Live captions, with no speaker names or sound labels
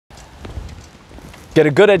Get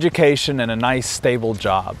a good education and a nice stable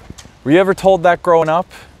job. Were you ever told that growing up?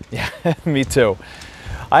 Yeah, me too.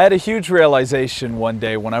 I had a huge realization one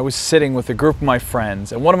day when I was sitting with a group of my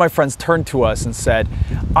friends, and one of my friends turned to us and said,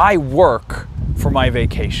 "I work for my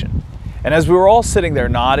vacation." And as we were all sitting there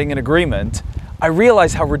nodding in agreement, I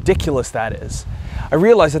realized how ridiculous that is. I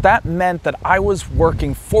realized that that meant that I was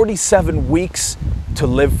working 47 weeks to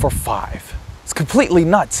live for 5. It's completely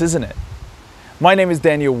nuts, isn't it? My name is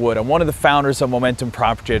Daniel Wood. I'm one of the founders of Momentum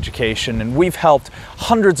Property Education, and we've helped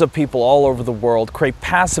hundreds of people all over the world create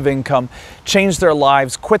passive income, change their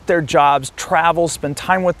lives, quit their jobs, travel, spend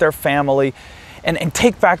time with their family, and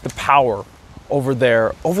take back the power over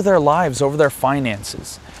their lives, over their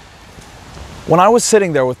finances. When I was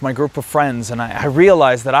sitting there with my group of friends and I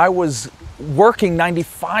realized that I was working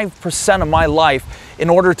 95% of my life in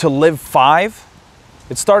order to live 5,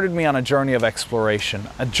 it started me on a journey of exploration,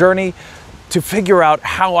 a journey to figure out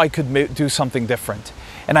how I could do something different.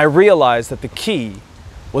 And I realized that the key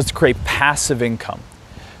was to create passive income,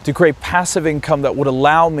 that would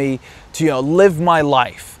allow me to live my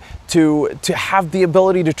life, to have the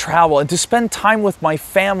ability to travel and to spend time with my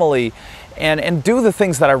family and do the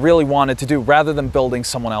things that I really wanted to do rather than building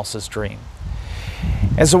someone else's dream.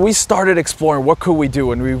 And so we started exploring what could we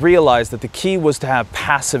do, and we realized that the key was to have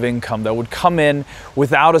passive income that would come in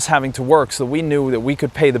without us having to work, so we knew that we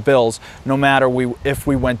could pay the bills no matter if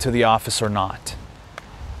we went to the office or not.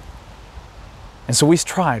 And so we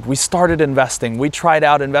started investing. We tried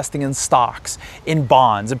out investing in stocks, in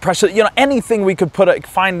bonds, in precious, anything we could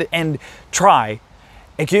find and try.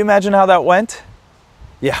 And can you imagine how that went?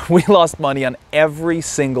 Yeah, we lost money on every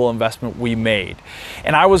single investment we made.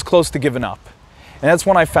 And I was close to giving up. And that's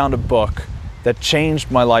when I found a book that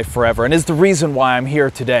changed my life forever and is the reason why I'm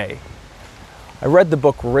here today. I read the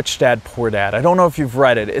book Rich Dad, Poor Dad. I don't know if you've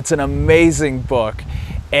read it. It's an amazing book,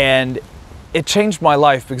 and it changed my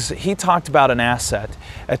life because he talked about an asset,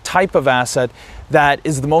 a type of asset that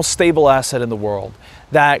is the most stable asset in the world,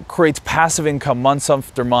 that creates passive income month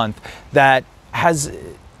after month, that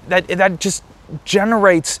just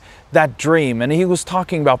generates that dream. And he was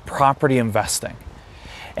talking about property investing.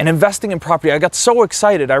 And investing in property, I got so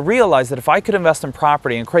excited. I realized that if I could invest in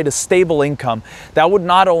property and create a stable income, that would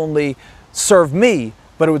not only serve me,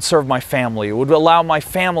 but it would serve my family. It would allow my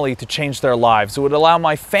family to change their lives. It would allow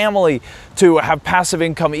my family to have passive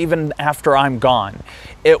income even after I'm gone.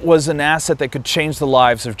 It was an asset that could change the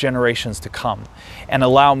lives of generations to come and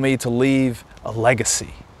allow me to leave a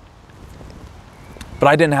legacy. But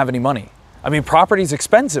I didn't have any money. I mean, property's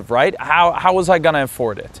expensive, right? How was I gonna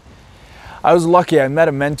afford it? I was lucky. I met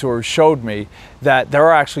a mentor who showed me that there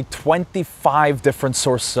are actually 25 different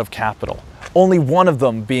sources of capital, only one of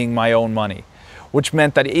them being my own money, which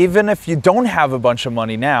meant that even if you don't have a bunch of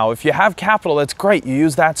money now, if you have capital, that's great, you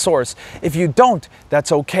use that source. If you don't,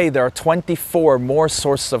 that's okay. There are 24 more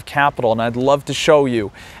sources of capital, and I'd love to show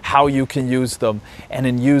you how you can use them and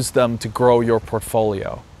then use them to grow your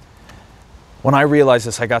portfolio. When I realized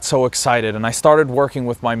this, I got so excited, and I started working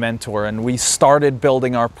with my mentor, and we started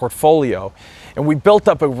building our portfolio. And we built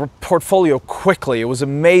up a portfolio quickly. It was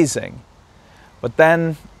amazing. But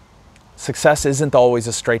then success isn't always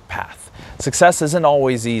a straight path. Success isn't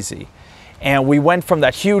always easy. And we went from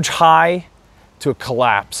that huge high to a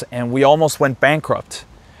collapse, and we almost went bankrupt.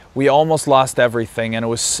 We almost lost everything, and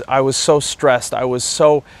I was so stressed. I was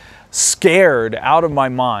so scared out of my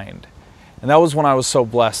mind. And that was when I was so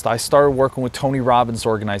blessed. I started working with Tony Robbins'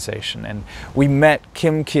 organization, and we met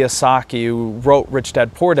Kim Kiyosaki, who wrote Rich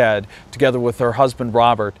Dad, Poor Dad, together with her husband,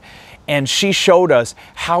 Robert. And she showed us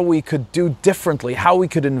how we could do differently, how we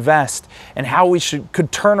could invest, and how we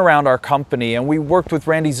could turn around our company. And we worked with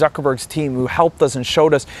Randy Zuckerberg's team, who helped us and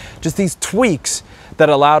showed us just these tweaks that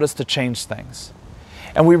allowed us to change things.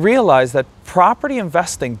 And we realized that property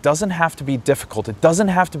investing doesn't have to be difficult. It doesn't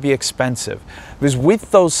have to be expensive. Because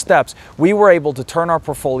with those steps, we were able to turn our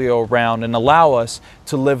portfolio around and allow us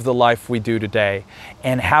to live the life we do today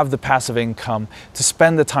and have the passive income, to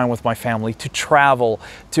spend the time with my family, to travel,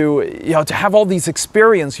 to have all these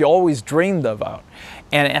experiences you always dreamed about.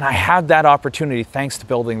 And I had that opportunity thanks to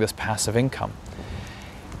building this passive income.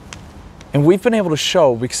 And we've been able to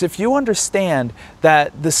show, because if you understand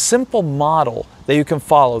that the simple model that you can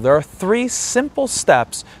follow, there are 3 simple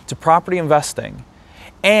steps to property investing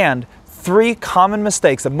and 3 common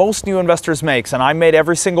mistakes that most new investors make, and I made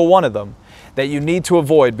every single one of them, that you need to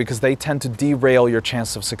avoid because they tend to derail your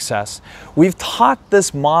chance of success. We've taught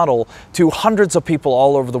this model to hundreds of people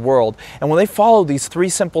all over the world, and when they follow these 3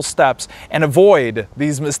 simple steps and avoid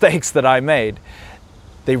these mistakes that I made,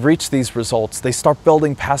 they reach these results. They start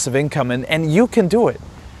building passive income, and you can do it.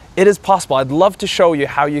 It is possible. I'd love to show you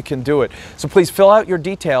how you can do it. So please fill out your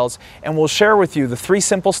details and we'll share with you the 3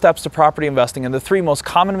 simple steps to property investing and the 3 most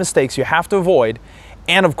common mistakes you have to avoid,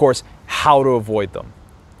 and of course, how to avoid them.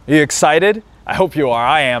 Are you excited? I hope you are.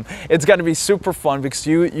 I am. It's going to be super fun because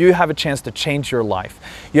you have a chance to change your life.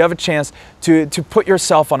 You have a chance to put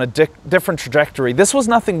yourself on a different trajectory. This was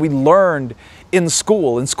nothing we learned in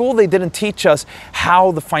school. In school, they didn't teach us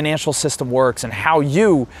how the financial system works and how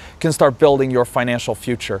you can start building your financial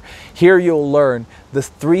future. Here you'll learn the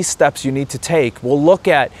 3 steps you need to take. We'll look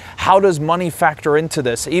at how does money factor into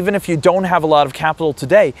this. Even if you don't have a lot of capital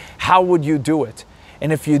today, how would you do it?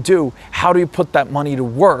 And if you do, how do you put that money to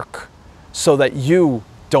work so that you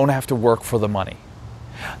don't have to work for the money?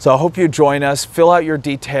 So I hope you join us, fill out your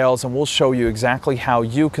details, and we'll show you exactly how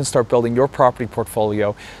you can start building your property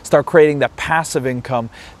portfolio, start creating that passive income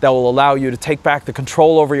that will allow you to take back the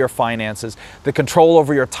control over your finances, the control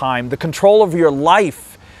over your time, the control over your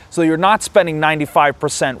life, so you're not spending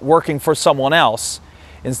 95% working for someone else.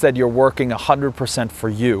 Instead, you're working 100% for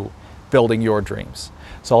you, building your dreams.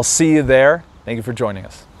 So I'll see you there. Thank you for joining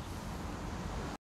us.